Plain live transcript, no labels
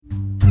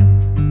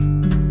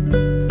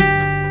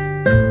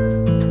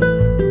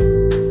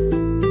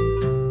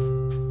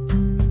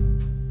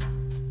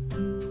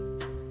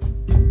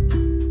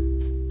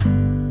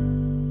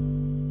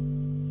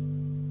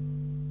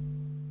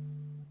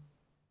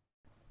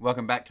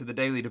Welcome back to the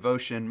Daily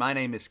Devotion. My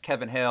name is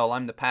Kevin Hale.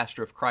 I'm the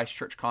pastor of Christ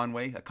Church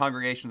Conway, a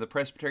congregation of the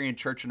Presbyterian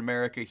Church in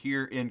America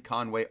here in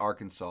Conway,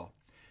 Arkansas.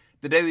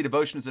 The Daily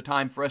Devotion is a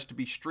time for us to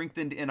be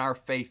strengthened in our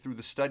faith through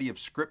the study of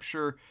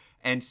Scripture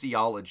and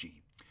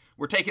theology.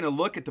 We're taking a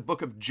look at the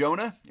book of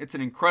Jonah. It's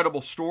an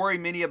incredible story.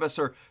 Many of us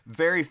are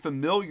very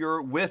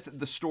familiar with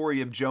the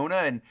story of Jonah,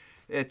 and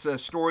it's a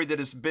story that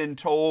has been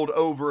told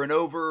over and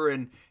over,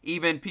 and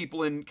even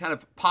people in kind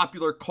of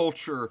popular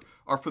culture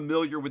are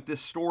familiar with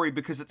this story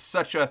because it's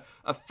such a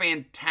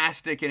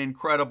fantastic and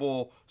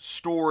incredible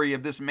story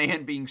of this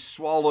man being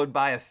swallowed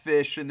by a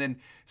fish and then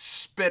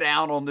spit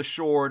out on the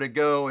shore to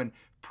go and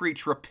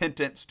preach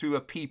repentance to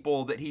a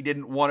people that he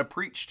didn't want to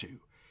preach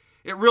to.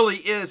 It really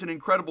is an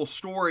incredible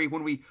story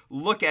when we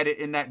look at it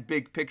in that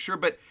big picture,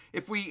 but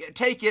if we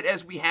take it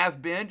as we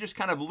have been, just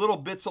kind of little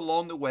bits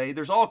along the way,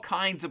 there's all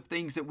kinds of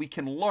things that we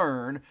can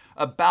learn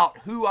about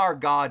who our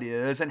God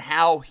is and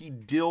how he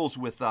deals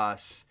with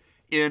us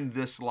in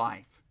this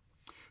life.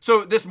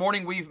 So this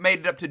morning we've made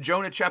it up to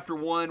Jonah chapter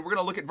 1. We're going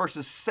to look at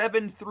verses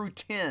 7 through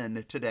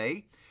 10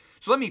 today.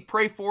 So let me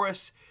pray for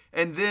us,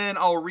 and then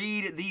I'll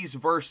read these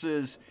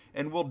verses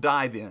and we'll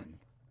dive in.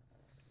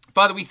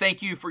 Father, we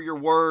thank you for your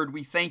word.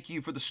 We thank you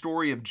for the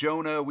story of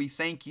Jonah. We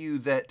thank you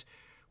that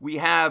we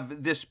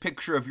have this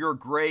picture of your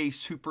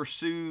grace who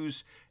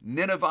pursues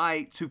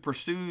Ninevites, who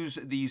pursues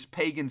these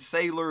pagan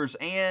sailors,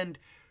 and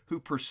who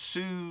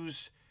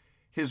pursues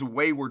his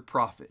wayward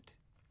prophet.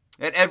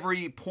 At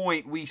every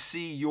point we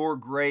see your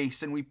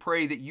grace, and we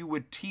pray that you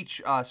would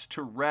teach us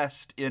to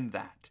rest in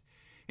that.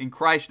 In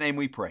Christ's name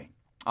we pray.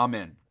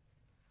 Amen.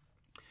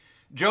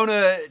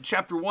 Jonah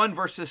chapter 1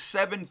 verses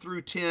 7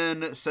 through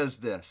 10 says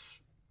this.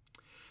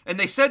 And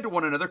they said to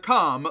one another,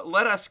 "Come,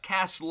 let us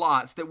cast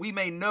lots, that we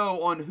may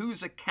know on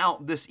whose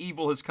account this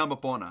evil has come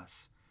upon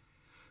us."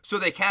 So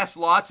they cast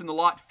lots, and the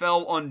lot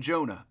fell on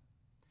Jonah.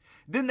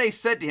 Then they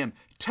said to him,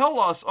 "Tell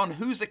us on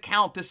whose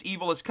account this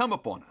evil has come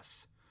upon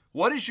us.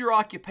 What is your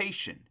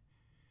occupation?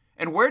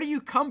 And where do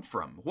you come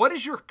from? What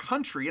is your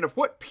country, and of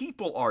what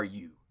people are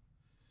you?"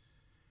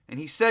 And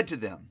he said to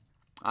them,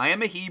 "I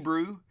am a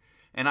Hebrew,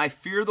 and I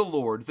fear the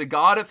Lord, the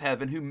God of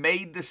heaven, who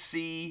made the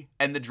sea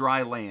and the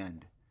dry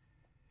land."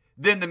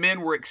 Then the men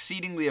were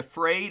exceedingly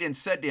afraid and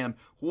said to him,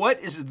 "What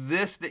is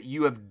this that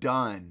you have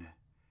done?"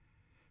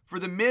 For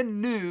the men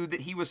knew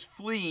that he was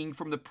fleeing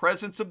from the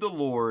presence of the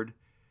Lord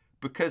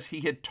because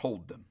he had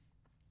told them.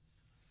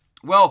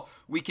 Well,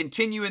 we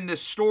continue in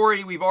this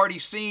story. We've already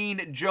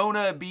seen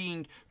Jonah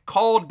being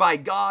called by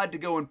God to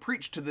go and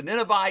preach to the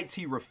Ninevites.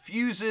 He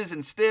refuses.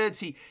 Instead,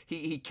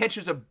 he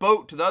catches a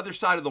boat to the other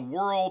side of the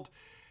world.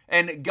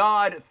 And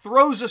God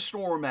throws a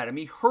storm at him.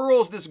 He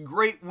hurls this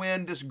great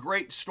wind, this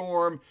great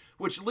storm,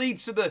 which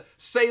leads to the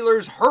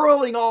sailors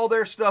hurling all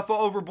their stuff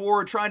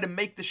overboard, trying to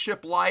make the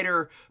ship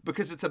lighter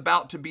because it's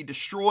about to be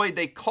destroyed.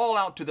 They call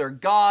out to their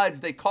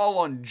gods. They call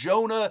on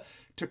Jonah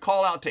to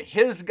call out to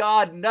his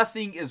God.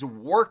 Nothing is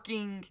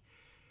working.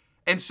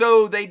 And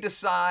so they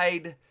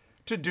decide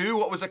to do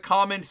what was a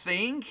common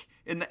thing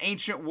in the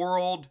ancient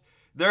world.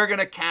 They're going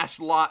to cast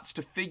lots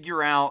to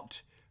figure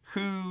out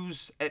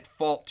who's at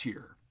fault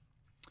here.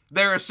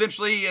 They're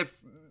essentially,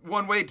 if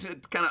one way to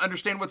kind of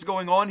understand what's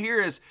going on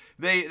here is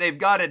they've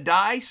got a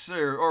dice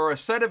or a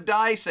set of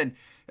dice, and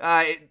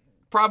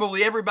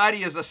probably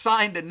everybody is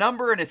assigned a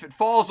number, and if it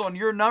falls on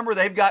your number,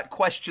 they've got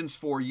questions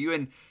for you,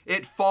 and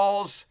it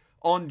falls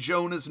on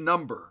Jonah's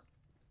number.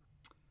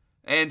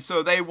 And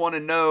so they want to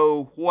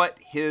know what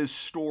his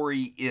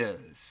story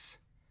is.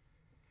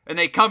 And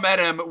they come at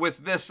him with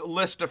this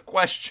list of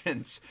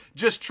questions,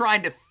 just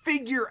trying to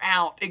figure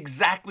out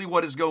exactly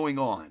what is going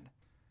on.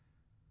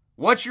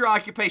 What's your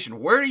occupation?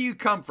 Where do you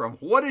come from?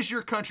 What is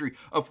your country?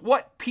 Of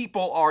what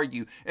people are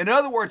you? In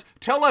other words,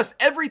 tell us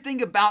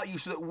everything about you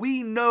so that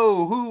we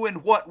know who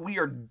and what we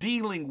are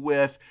dealing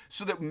with,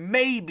 so that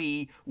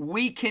maybe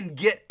we can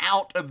get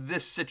out of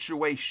this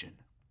situation.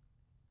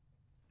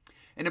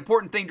 An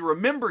important thing to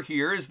remember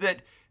here is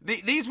that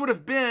these would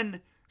have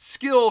been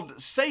skilled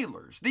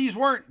sailors. These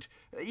weren't,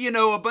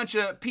 a bunch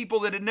of people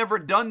that had never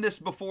done this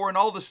before and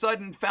all of a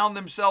sudden found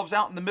themselves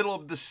out in the middle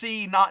of the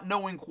sea not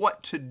knowing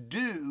what to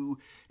do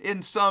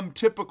in some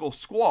typical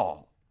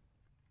squall.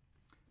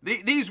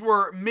 These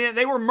were men,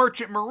 they were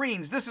merchant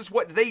marines. This is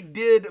what they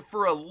did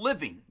for a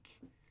living.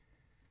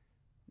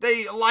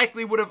 They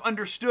likely would have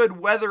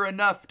understood weather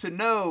enough to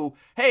know,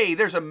 hey,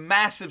 there's a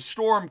massive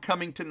storm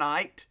coming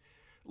tonight.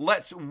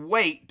 Let's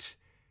wait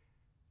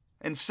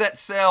and set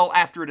sail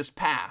after it has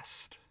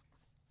passed.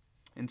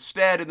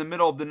 Instead, in the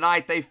middle of the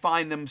night, they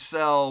find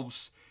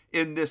themselves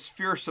in this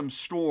fearsome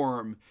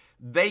storm.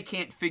 They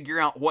can't figure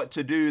out what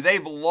to do.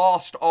 They've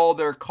lost all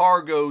their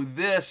cargo.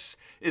 This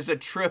is a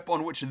trip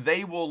on which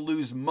they will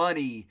lose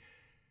money,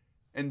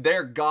 and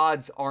their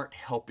gods aren't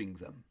helping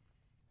them.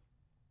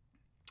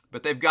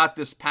 But they've got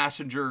this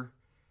passenger,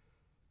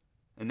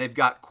 and they've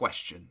got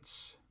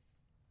questions.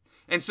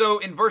 And so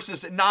in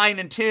verses 9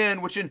 and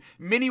 10, which in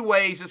many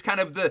ways is kind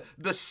of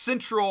the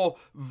central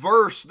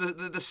verse,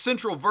 the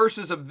central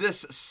verses of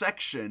this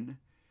section,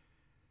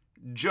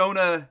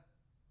 Jonah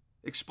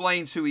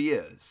explains who he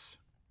is.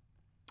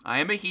 I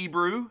am a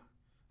Hebrew,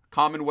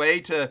 common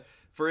way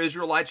for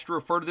Israelites to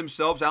refer to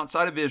themselves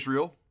outside of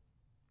Israel.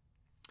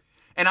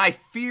 And I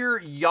fear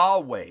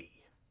Yahweh.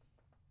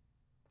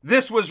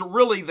 This was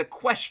really the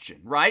question,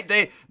 right?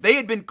 They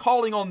had been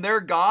calling on their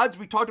gods.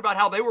 We talked about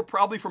how they were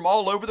probably from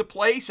all over the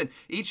place, and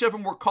each of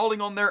them were calling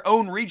on their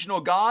own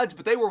regional gods,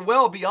 but they were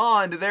well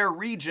beyond their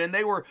region.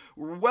 They were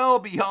well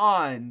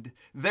beyond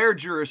their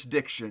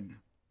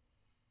jurisdiction.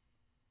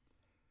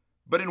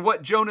 But in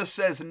what Jonah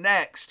says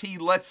next, he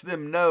lets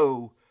them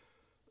know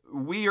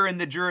we are in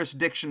the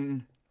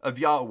jurisdiction of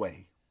Yahweh.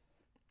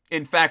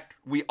 In fact,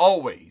 we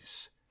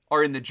always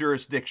are in the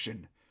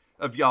jurisdiction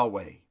of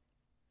Yahweh.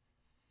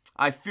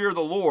 I fear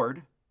the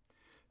Lord,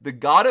 the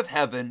God of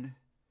heaven,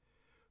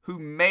 who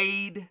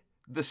made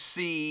the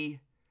sea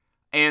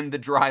and the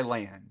dry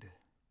land.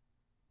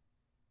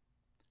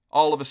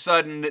 All of a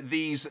sudden,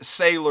 these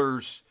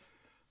sailors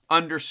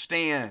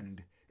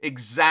understand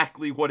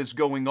exactly what is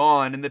going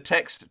on, and the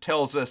text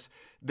tells us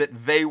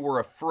that they were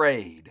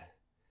afraid.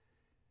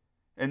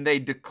 And they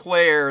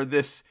declare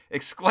this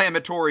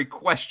exclamatory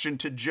question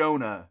to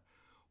Jonah: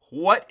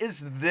 "What is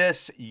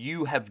this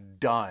you have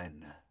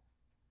done?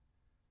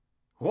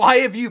 Why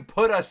have you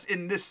put us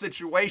in this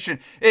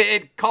situation?"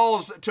 It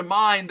calls to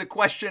mind the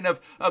question of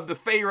the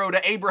Pharaoh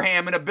to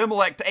Abraham and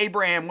Abimelech to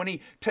Abraham when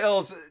he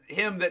tells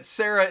him that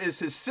Sarah is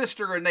his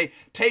sister and they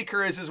take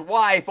her as his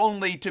wife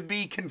only to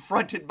be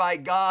confronted by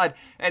God.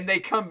 And they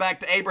come back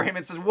to Abraham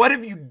and says, "What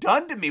have you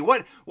done to me?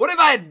 What have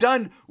I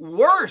done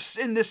worse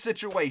in this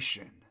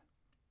situation?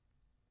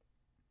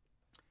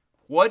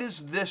 What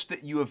is this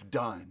that you have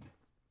done?"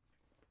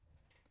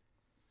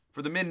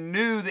 For the men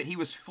knew that he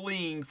was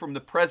fleeing from the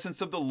presence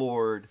of the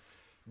Lord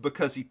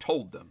because he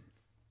told them.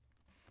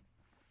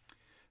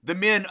 The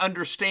men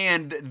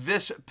understand that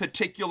this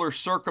particular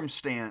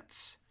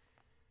circumstance,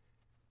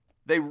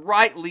 they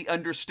rightly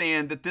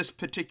understand that this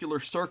particular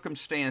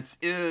circumstance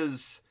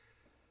is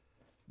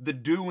the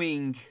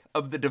doing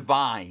of the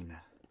divine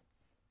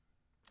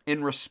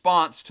in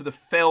response to the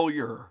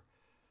failure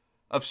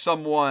of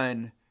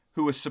someone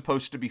who is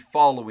supposed to be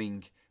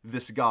following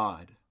this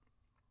God.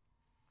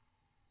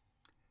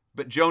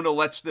 But Jonah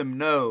lets them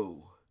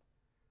know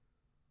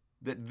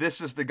that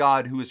this is the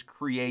God who has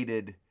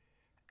created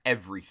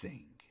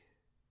everything.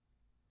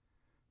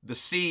 The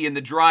sea and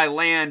the dry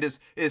land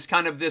is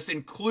kind of this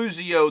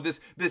inclusio,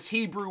 this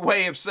Hebrew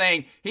way of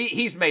saying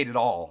he's made it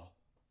all.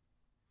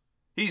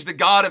 He's the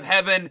God of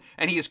heaven,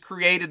 and he has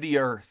created the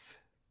earth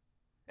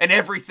and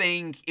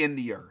everything in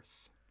the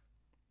earth.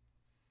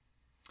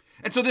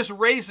 And so this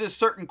raises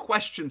certain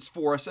questions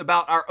for us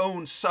about our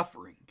own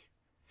suffering.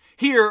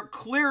 Here,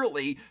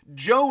 clearly,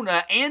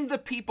 Jonah and the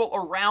people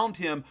around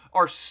him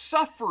are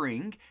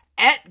suffering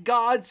at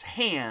God's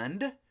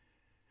hand.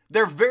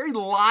 Their very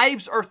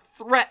lives are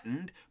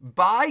threatened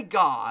by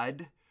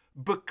God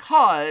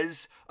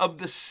because of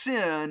the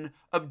sin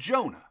of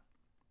Jonah.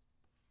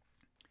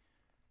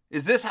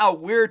 Is this how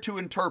we're to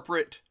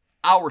interpret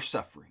our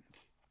suffering?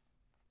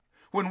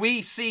 When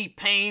we see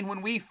pain,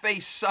 when we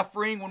face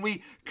suffering, when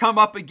we come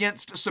up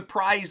against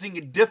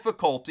surprising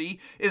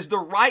difficulty, is the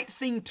right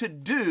thing to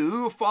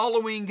do,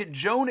 following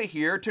Jonah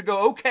here, to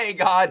go, "Okay,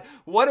 God,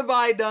 what have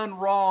I done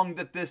wrong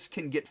that this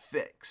can get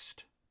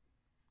fixed?"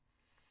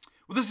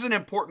 Well, this is an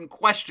important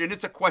question.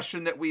 It's a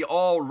question that we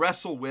all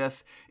wrestle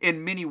with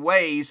in many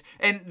ways,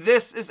 and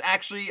this is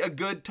actually a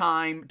good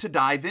time to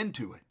dive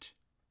into it.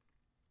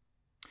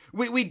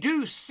 We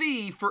do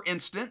see, for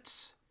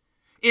instance,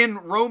 in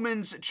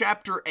Romans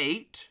chapter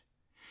 8,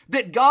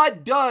 that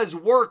God does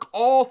work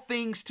all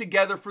things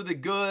together for the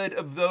good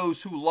of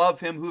those who love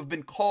him, who have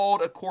been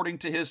called according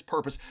to his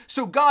purpose.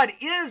 So God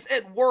is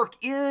at work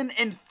in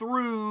and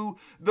through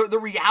the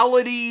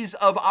realities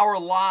of our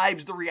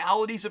lives, the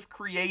realities of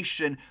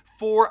creation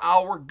for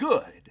our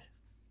good.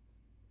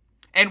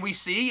 And we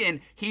see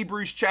in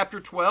Hebrews chapter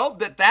 12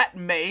 that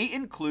may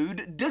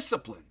include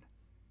discipline.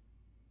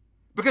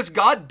 Because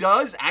God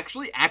does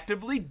actually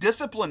actively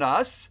discipline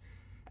us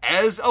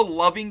as a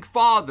loving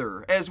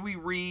father, as we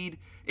read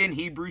in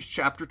Hebrews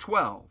chapter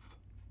 12.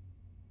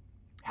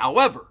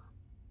 However,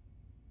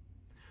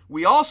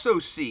 we also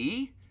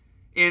see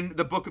in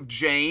the book of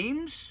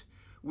James,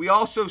 we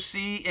also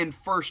see in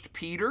 1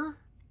 Peter,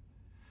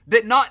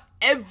 that not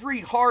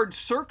every hard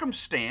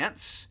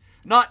circumstance,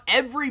 not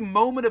every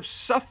moment of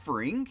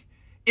suffering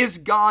is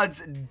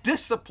God's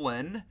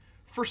discipline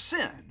for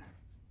sin.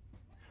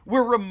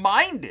 We're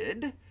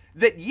reminded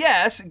that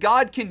yes,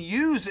 God can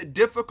use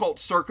difficult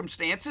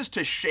circumstances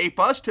to shape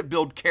us, to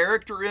build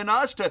character in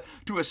us,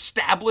 to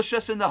establish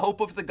us in the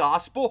hope of the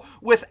gospel,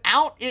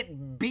 without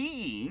it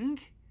being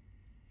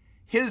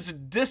his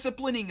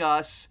disciplining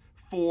us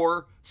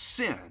for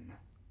sin.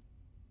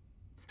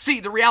 See,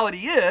 the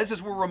reality is,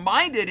 as we're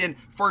reminded in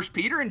 1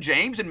 Peter and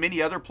James and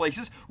many other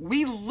places,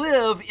 we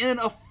live in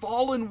a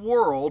fallen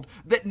world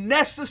that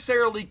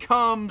necessarily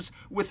comes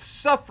with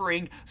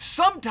suffering,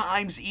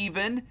 sometimes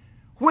even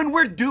when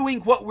we're doing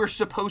what we're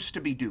supposed to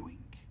be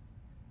doing.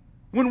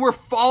 When we're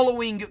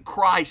following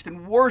Christ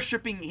and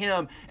worshiping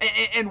him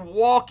and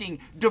walking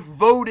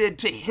devoted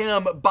to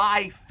him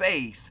by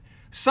faith,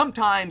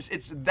 sometimes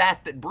it's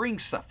that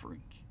brings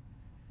suffering.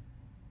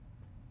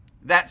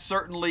 That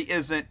certainly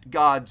isn't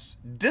God's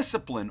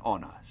discipline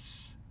on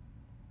us.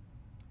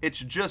 It's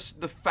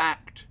just the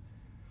fact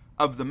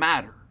of the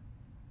matter.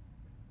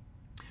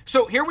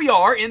 So here we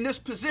are in this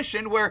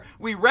position where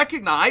we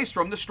recognize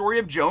from the story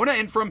of Jonah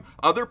and from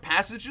other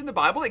passages in the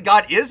Bible that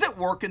God is at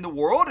work in the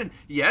world. And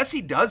yes,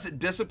 he does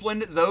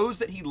discipline those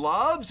that he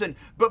loves.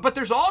 But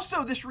there's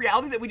also this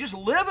reality that we just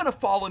live in a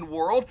fallen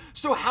world.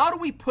 So how do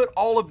we put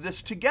all of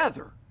this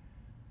together?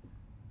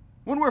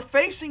 When we're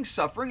facing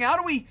suffering, how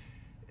do we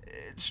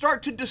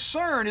start to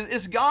discern,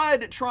 is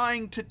God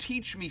trying to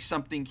teach me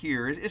something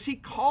here? Is he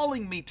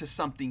calling me to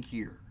something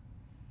here?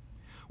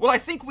 Well, I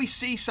think we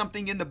see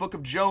something in the book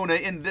of Jonah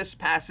in this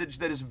passage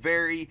that is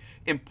very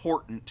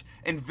important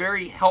and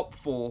very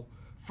helpful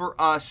for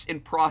us in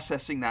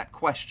processing that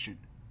question.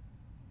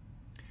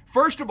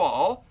 First of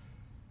all,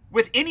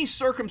 with any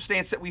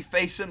circumstance that we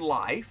face in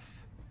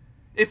life,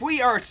 if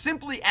we are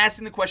simply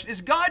asking the question,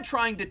 is God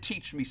trying to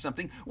teach me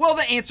something? Well,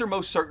 the answer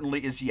most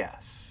certainly is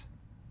yes.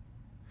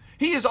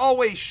 He is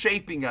always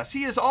shaping us.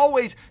 He is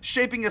always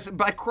shaping us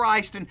by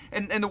Christ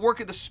and the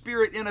work of the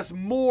Spirit in us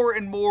more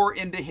and more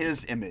into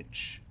His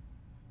image.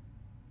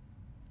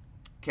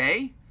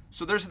 Okay?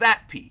 So there's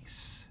that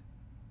piece.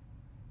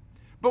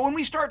 But when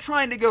we start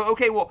trying to go,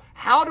 okay, well,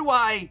 how do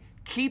I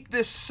keep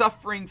this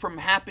suffering from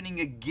happening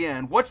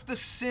again? What's the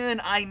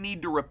sin I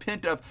need to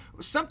repent of?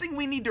 Something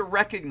we need to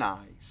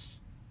recognize.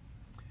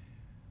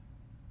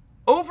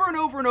 Over and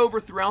over and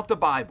over throughout the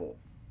Bible,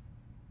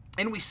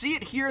 and we see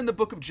it here in the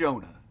book of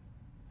Jonah,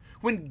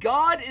 when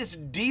God is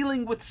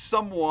dealing with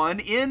someone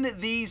in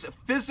these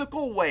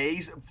physical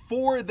ways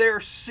for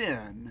their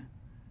sin,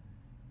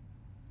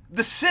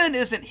 the sin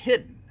isn't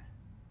hidden.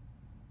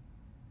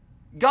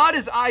 God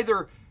is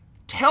either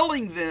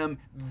telling them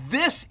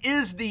this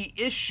is the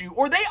issue,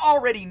 or they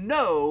already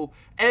know,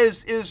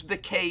 as is the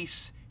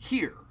case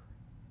here.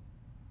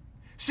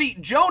 See,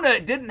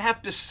 Jonah didn't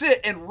have to sit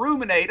and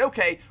ruminate,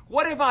 okay,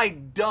 what have I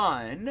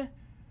done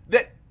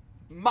that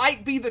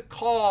might be the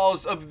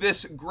cause of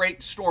this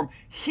great storm?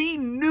 He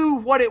knew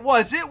what it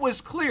was. It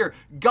was clear.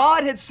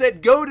 God had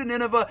said, go to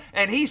Nineveh,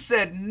 and he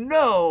said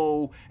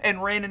no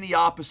and ran in the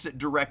opposite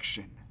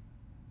direction.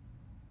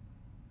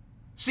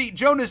 See,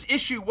 Jonah's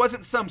issue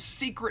wasn't some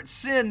secret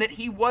sin that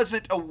he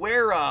wasn't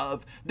aware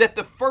of, that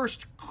the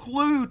first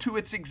clue to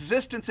its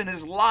existence in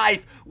his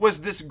life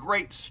was this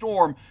great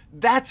storm.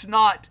 That's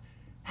not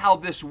how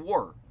this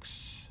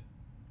works.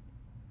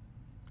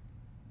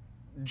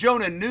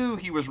 Jonah knew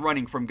he was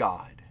running from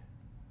God.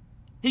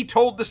 He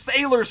told the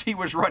sailors he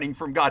was running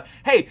from God.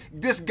 Hey,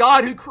 this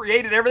God who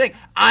created everything,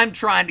 I'm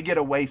trying to get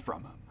away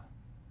from him.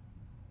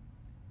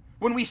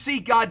 When we see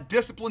God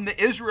discipline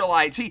the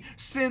Israelites, he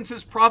sends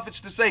his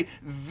prophets to say,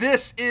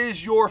 this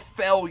is your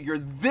failure.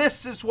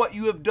 This is what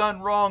you have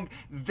done wrong.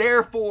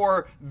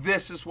 Therefore,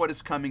 this is what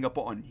is coming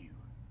upon you.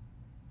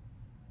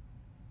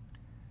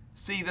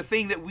 See, the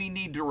thing that we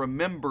need to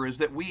remember is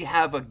that we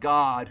have a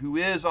God who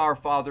is our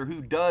Father,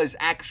 who does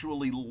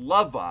actually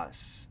love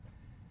us,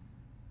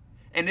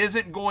 and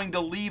isn't going to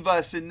leave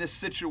us in this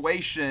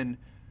situation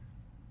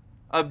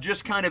of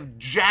just kind of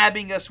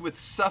jabbing us with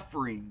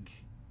suffering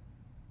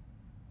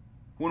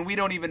when we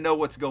don't even know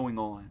what's going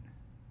on,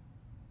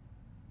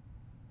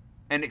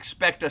 and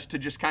expect us to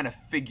just kind of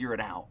figure it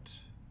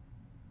out.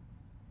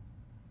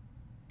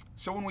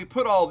 So when we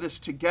put all this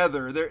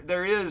together,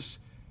 there is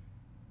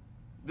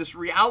this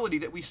reality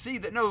that we see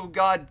that no,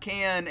 God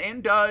can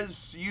and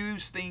does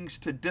use things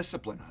to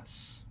discipline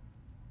us.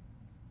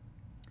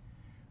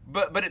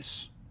 But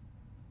it's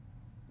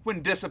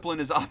when discipline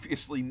is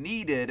obviously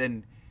needed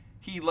and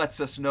he lets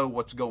us know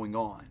what's going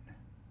on.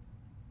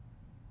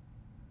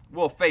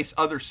 We'll face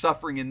other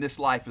suffering in this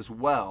life as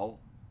well,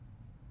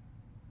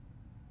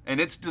 and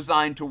it's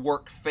designed to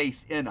work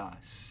faith in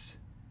us.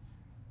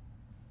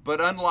 But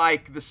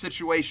unlike the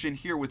situation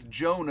here with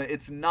Jonah,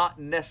 it's not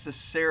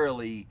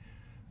necessarily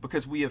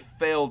because we have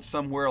failed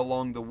somewhere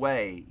along the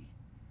way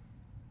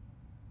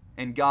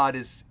and God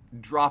is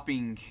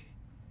dropping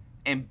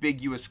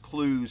ambiguous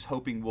clues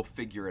hoping we'll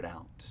figure it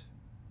out.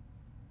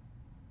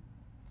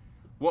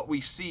 What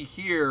we see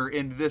here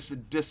in this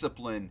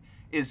discipline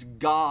is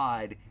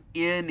God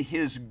in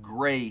his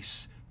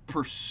grace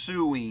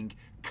pursuing,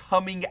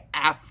 coming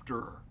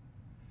after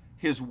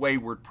his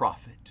wayward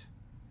prophet,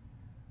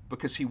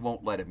 because he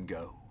won't let him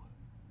go,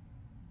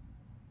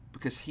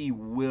 because he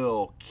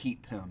will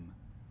keep him,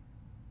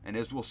 and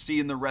as we'll see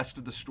in the rest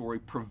of the story,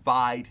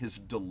 provide his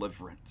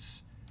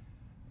deliverance,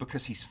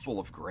 because he's full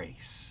of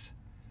grace,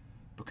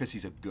 because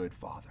he's a good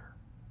Father.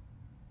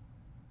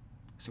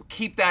 So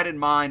keep that in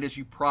mind as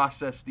you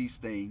process these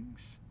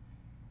things.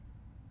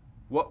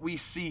 What we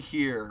see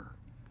here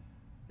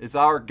is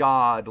our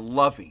God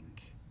loving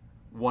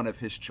one of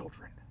his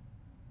children.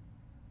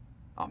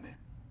 Amen.